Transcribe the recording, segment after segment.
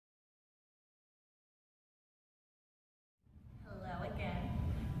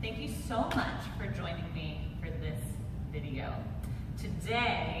Thank you so much for joining me for this video.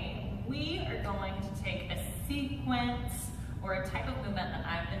 Today, we are going to take a sequence or a type of movement that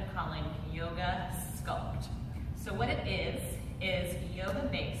I've been calling yoga sculpt. So what it is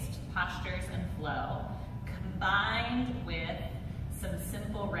yoga-based postures and flow combined with some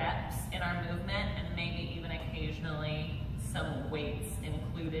simple reps in our movement and maybe even occasionally some weights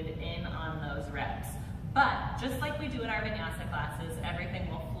included in on those reps. But just like we do in our vinyasa classes, everything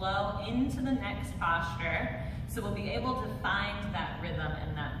will flow into the next posture. So we'll be able to find that rhythm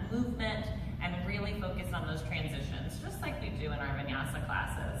and that movement and really focus on those transitions, just like we do in our vinyasa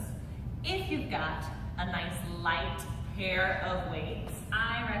classes. If you've got a nice light pair of weights,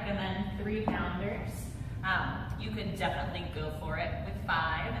 I recommend 3-pounders. You could definitely go for it with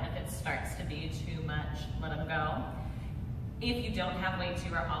 5, and if it starts to be too much, let them go. If you don't have weights,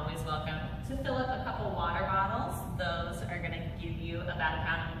 you are always welcome to fill up a couple water bottles. Those are gonna give you about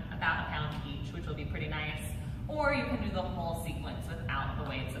a pound each, which will be pretty nice. Or you can do the whole sequence without the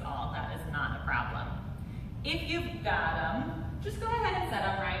weights at all. That is not a problem. If you've got them, just go ahead and set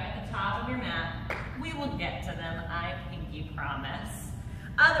them right at the top of your mat. We will get to them, I pinky promise.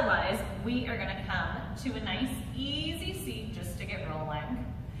 Otherwise, we are gonna come to a nice, easy seat just to get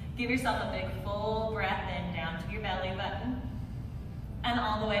rolling. Give yourself a big, full breath in down to your belly button and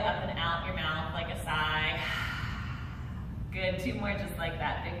all the way up and out your mouth like a sigh. Good, 2 more just like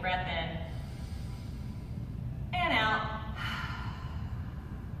that. Big breath in and out.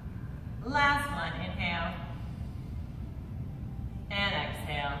 Last one, inhale and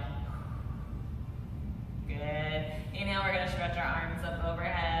exhale. Good. Inhale, we're gonna stretch our arms up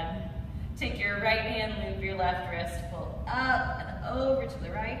overhead. Take your right hand, loop your left wrist, pull up and over to the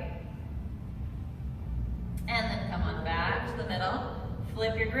right. And then come on back to the middle.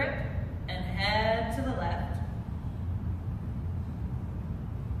 Flip your grip and head to the left.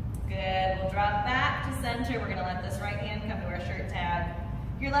 Good, we'll drop back to center. We're gonna let this right hand come to our shirt tag.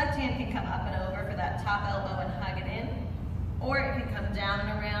 Your left hand can come up and over for that top elbow and hug it in. Or it can come down and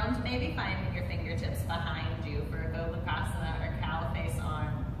around, maybe finding your fingertips behind you for a Gobakasana or cow face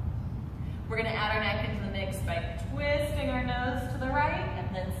arm. We're gonna add our neck into the mix by twisting our nose to the right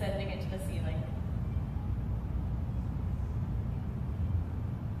and then sending it to the ceiling.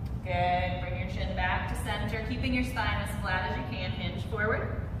 Good, bring your chin back to center, keeping your spine as flat as you can, hinge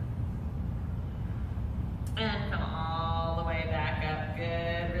forward. And come all the way back up,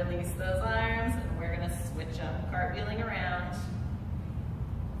 good. Release those arms, and we're gonna switch them, cartwheeling around.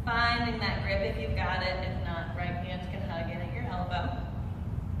 Finding that grip if you've got it, if not, right hand can hug in at your elbow.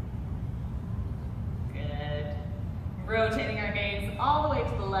 Good. Rotating our gaze all the way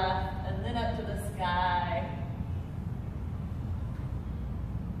to the left, and then up to the sky.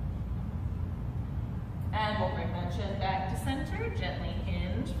 And we'll bring that chin back to center, gently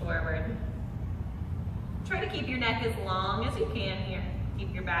hinge forward. Try to keep your neck as long as you can here.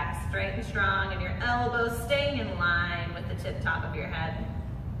 Keep your back straight and strong and your elbows staying in line with the tip top of your head.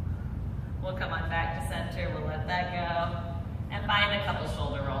 We'll come on back to center, we'll let that go, and find a couple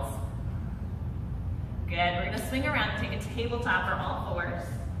shoulder rolls. Good, we're gonna swing around and take a tabletop or all 4s.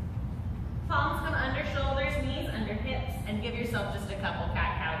 Palms come under shoulders, knees under hips, and give yourself just a couple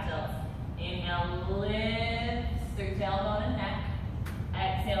cat-cow tilts. Inhale, lift through tailbone and neck.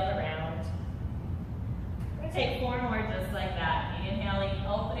 Exhale to round. We're gonna take 4 more just like that. Inhaling,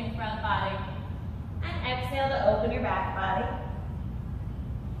 opening front body, and exhale to open your back body.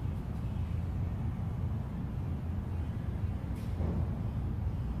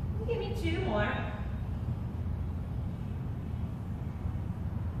 Give me 2 more.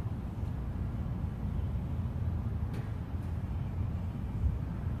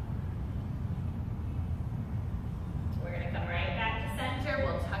 We're gonna come right back to center.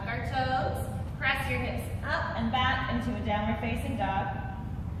 We'll tuck our toes, press your hips up and back into a downward facing dog.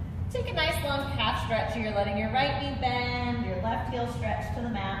 Take a nice long calf stretch. You're letting your right knee bend, your left heel stretch to the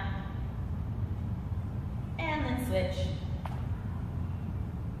mat. And then switch.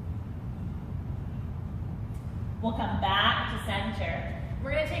 We'll come back to center.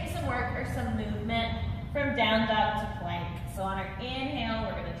 We're gonna take some work or some movement from down dog to plank. So on our inhale,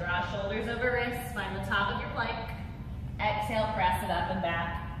 we're gonna draw shoulders over wrists, find the top of your plank. Exhale, press it up and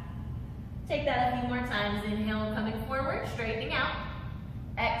back. Take that a few more times. Inhale, coming forward, straightening out.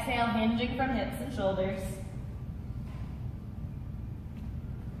 Exhale, hinging from hips and shoulders.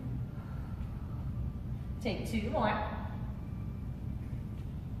 Take 2 more.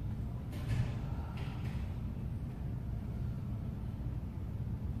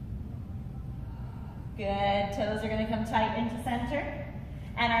 Good, toes are gonna come tight into center.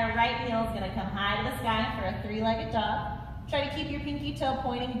 And our right heel is gonna come high to the sky for a 3-legged dog. Try to keep your pinky toe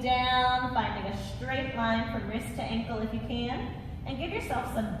pointing down, finding a straight line from wrist to ankle if you can, and give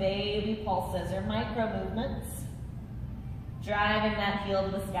yourself some baby pulses or micro movements, driving that heel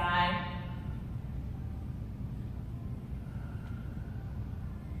to the sky.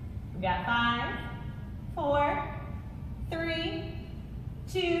 We got 5, 4, 3,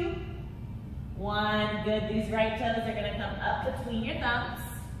 2, 1. Good. These right toes are going to come up between your thumbs.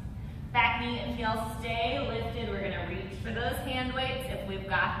 Back knee and heel stay lifted. We're going to reach for those hand weights if we've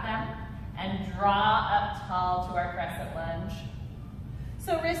got them and draw up tall to our crescent lunge.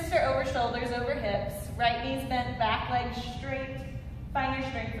 So wrists are over shoulders, over hips. Right knee's bent, back leg straight. Find your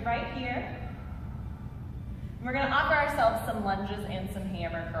strength right here. We're going to offer ourselves some lunges and some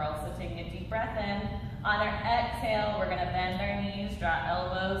hammer curls. So taking a deep breath in. On our exhale, we're going to bend our knees, draw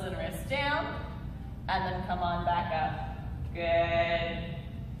elbows and wrists down, and then come on back up. Good.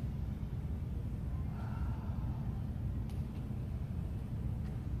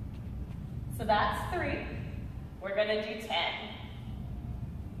 So that's 3. We're going to do 10.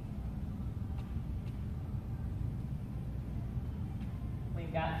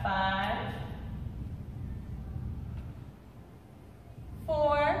 We've got 5,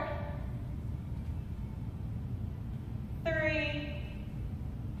 4, 3,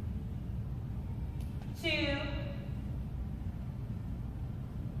 2,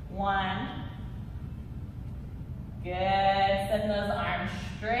 1. Good. Send those arms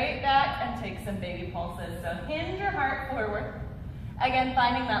straight back and take some baby pulses. So hinge your heart forward. Again,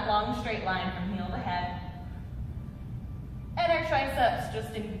 finding that long straight line from heel to head. And our triceps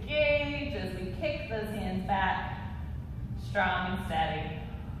just engage as we kick those hands back, strong and steady.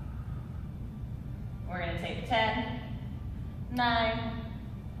 We're going to take 10, 9,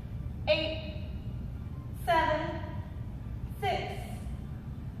 8, 7, 6,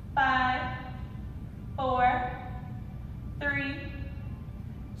 5, 4, 3,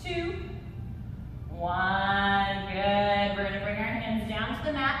 2, 1. Good. We're going to bring our hands down to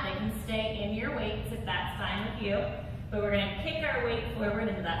the mat. They can stay in your weights if that's fine with you. But we're going to kick our weight forward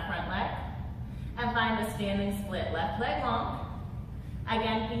into that front leg and find a standing split. Left leg long.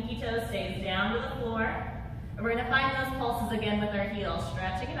 Again, pinky toe stays down to the floor. And we're going to find those pulses again with our heels,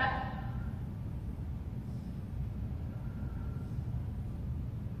 stretching it up.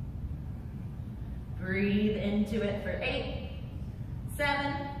 Breathe into it for 8,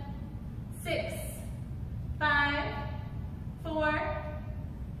 7, 6, 5, 4,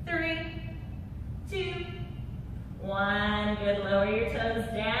 3, 2, 1. Good. Lower your toes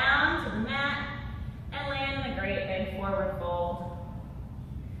down to the mat and land in a great big forward fold.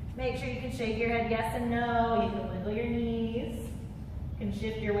 Make sure you can shake your head yes and no. You can wiggle your knees. You can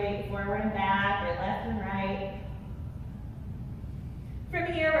shift your weight forward and back or left and right. From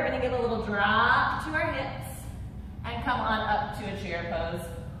here, we're going to give a little drop to our hips and come on up to a chair pose.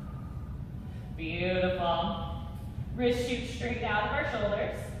 Beautiful. Wrists shoot straight out of our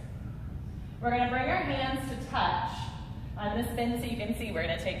shoulders. We're going to bring our hands to touch on the spin so you can see we're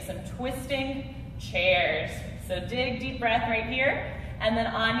going to take some twisting chairs. So dig deep breath right here. And then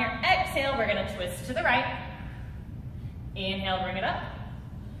on your exhale, we're going to twist to the right. Inhale, bring it up.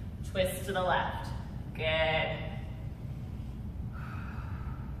 Twist to the left. Good.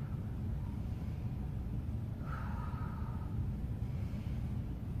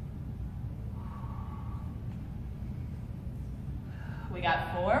 We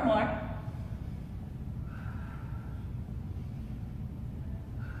got 4 more.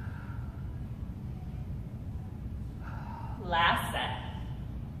 Last set.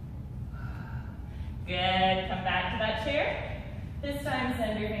 Good. Come back to that chair. This time,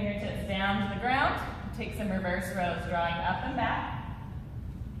 send your fingertips down to the ground. Take some reverse rows, drawing up and back.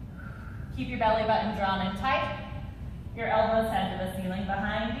 Keep your belly button drawn in tight. Your elbows head to the ceiling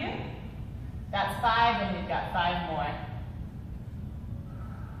behind you. That's 5, and we've got 5 more.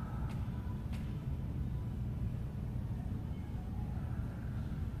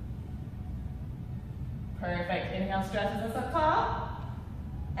 Perfect. Inhale, stretches us up tall.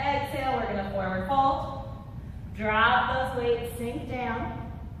 Exhale, we're going to forward fold. Drop those weights, sink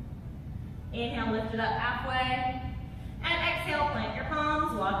down. Inhale, lift it up halfway. And exhale, plant your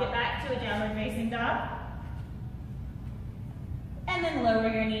palms, walk it back to a downward facing dog. And then lower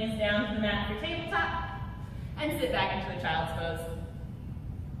your knees down to the mat for tabletop. And sit back into a child's pose.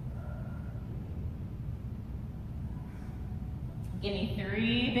 Give me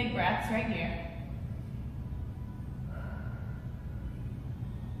 3 big breaths right here.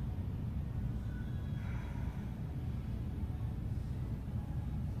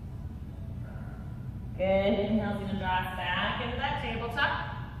 Good. Inhale's going to draw us back into that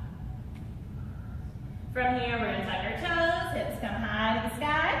tabletop. From here, we're going to tuck our toes.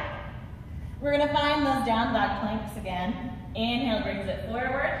 We're gonna find those down dog planks again. Inhale brings it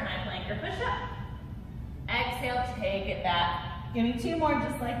forward, high plank or push up. Exhale, take it back. Give me 2 more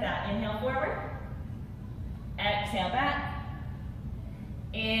just like that. Inhale forward. Exhale back.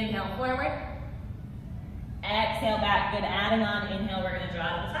 Inhale forward. Exhale back. Good, adding on. Inhale, we're gonna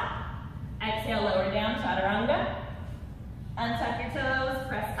draw to the top. Exhale, lower down, chaturanga. Untuck your toes,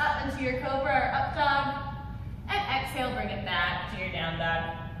 press up into your cobra or up dog. And exhale, bring it back to your down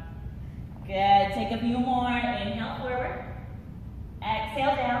dog. Good, take a few more. Inhale forward.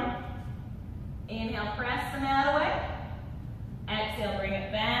 Exhale down. Inhale, press the mat away. Exhale, bring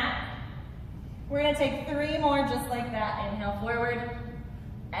it back. We're gonna take 3 more just like that. Inhale forward.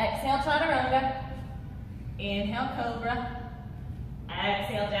 Exhale, chaturanga. Inhale, cobra.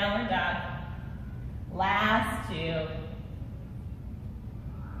 Exhale, downward dog. Last 2.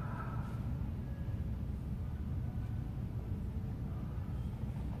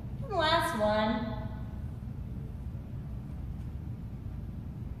 Last one.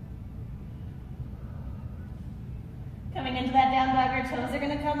 Coming into that down dog, our toes are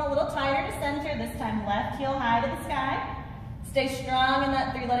going to come a little tighter to center. This time left heel high to the sky. Stay strong in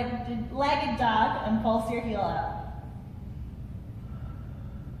that 3-legged dog and pulse your heel up.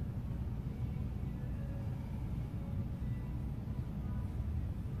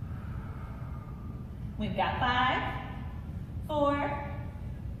 We've got 5, 4,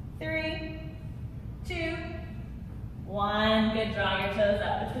 3, 2, 1. Good, draw your toes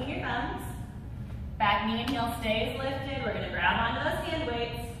up between your thumbs. Back knee and heel stays lifted. We're gonna grab onto those hand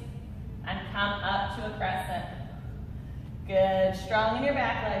weights and come up to a crescent. Good, strong in your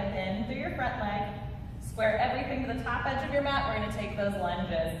back leg, thin through your front leg. Square everything to the top edge of your mat. We're gonna take those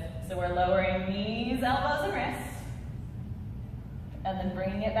lunges. So we're lowering knees, elbows, and wrists. And then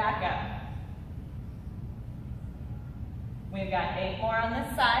bringing it back up. We've got 8 more on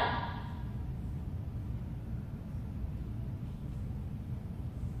this side.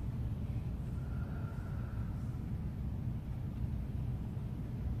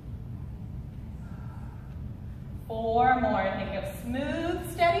 Four more. Think of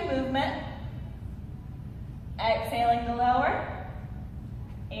smooth, steady movement. Exhaling to lower.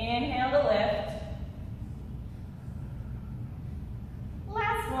 Inhale to lift.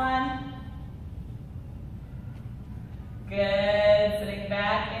 Last one. Good. Sitting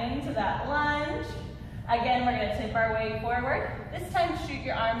back into that lunge. Again, we're going to tip our weight forward. This time, shoot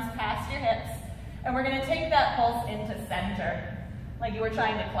your arms past your hips. And we're going to take that pulse into center, like you were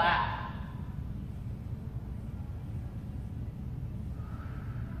trying to clap.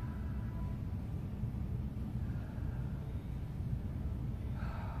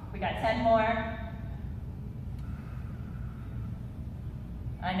 We got 10 more.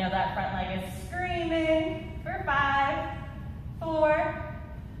 I know that front leg is screaming for 5, 4,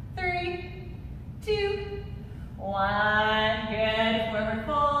 3, 2, 1. Good. Forward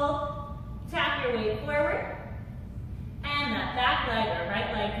fold. Tap your weight forward. And that back leg or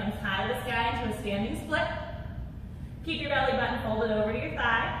right leg comes high to the sky into a standing split. Keep your belly button folded over to your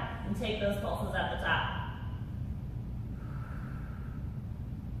thigh and take those pulses at the top.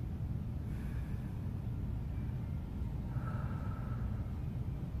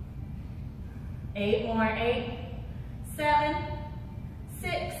 8 more. 8, 7,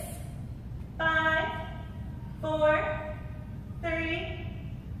 6, 5, 4, 3,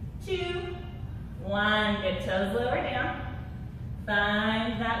 2, 1. Good, toes lower down.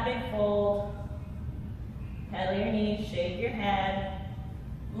 Find that big fold. Pedal your knees, shake your head.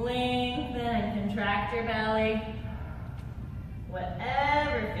 Lengthen and contract your belly.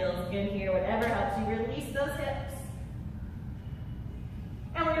 Whatever feels good here, whatever helps you release those hips.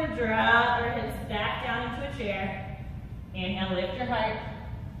 And we're going to drop our hips back down into a chair. Inhale, lift your heart.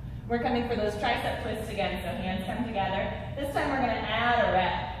 We're coming for those tricep twists again, so hands come together. This time we're going to add a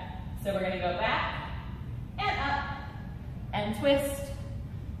rep. So we're going to go back and up and twist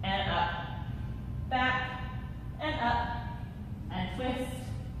and up. Back and up and twist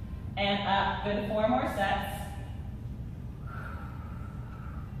and up. Good, 4 more sets.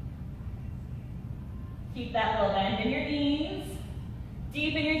 Keep that little bend in your knees.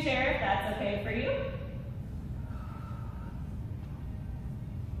 Deep in your chair if that's okay for you.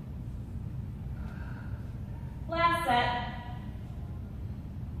 Last set.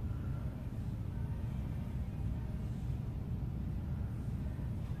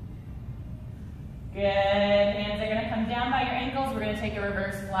 Good. Hands are going to come down by your ankles. We're going to take a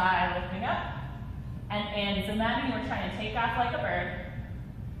reverse fly, lifting up and in. So imagine we're trying to take off like a bird.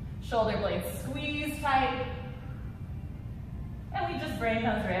 Shoulder blades squeeze tight. And we just bring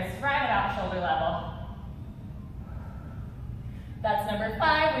those wrists right about shoulder level. That's number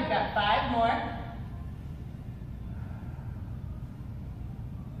 5. We've got 5 more.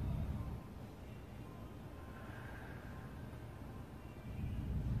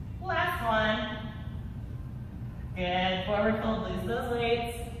 Last one. Good. Forward fold, lose those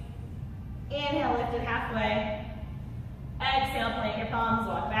weights. Inhale, lift it halfway. Exhale, plant your palms,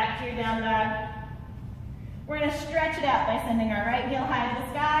 walk back to your down dog. We're going to stretch it out by sending our right heel high to the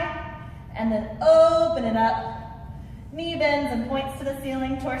sky, and then open it up. Knee bends and points to the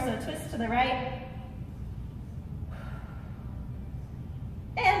ceiling, torso twist to the right.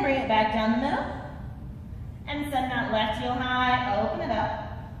 And bring it back down the middle. And send that left heel high, open it up.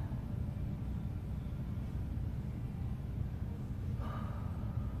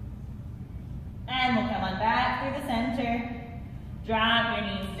 And we'll come on back through the center. Drop your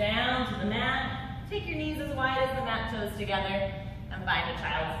knees down to the mat. Take your knees as wide as the mat toes together and find a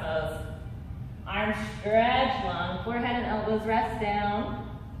child's pose. Arms stretch long, forehead and elbows rest down.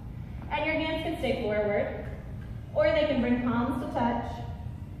 And your hands can stay forward, or they can bring palms to touch.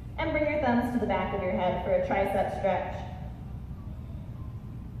 And bring your thumbs to the back of your head for a tricep stretch.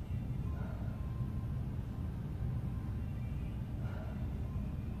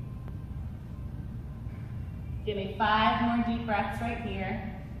 Give me 5 more deep breaths right here.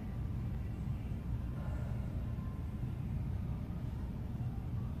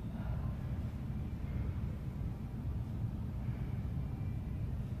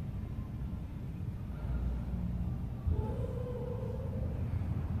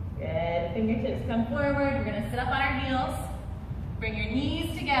 Good. Fingertips come forward. We're going to sit up on our heels. Bring your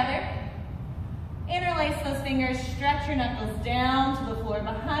knees together. Interlace those fingers. Stretch your knuckles down to the floor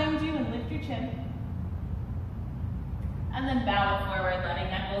behind you and lift your chin. And then bow it forward, letting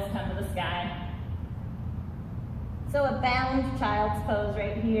knuckles come to the sky. So a bound child's pose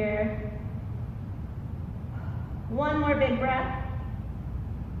right here. One more big breath.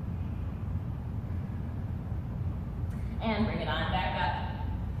 And bring it on back up.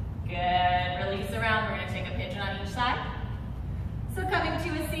 Good. Release around. We're going to take a pigeon on each side. So coming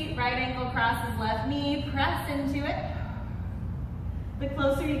to a seat, right ankle crosses left knee. Press into it. The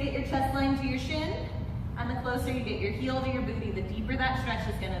closer you get your chest line to your shin, and the closer you get your heel to your booty, the deeper that stretch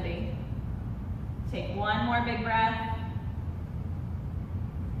is going to be. Take one more big breath.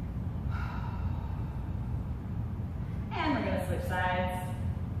 And we're going to switch sides.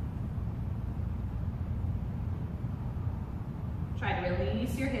 Try to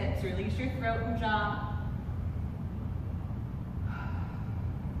release your hips, release your throat and jaw.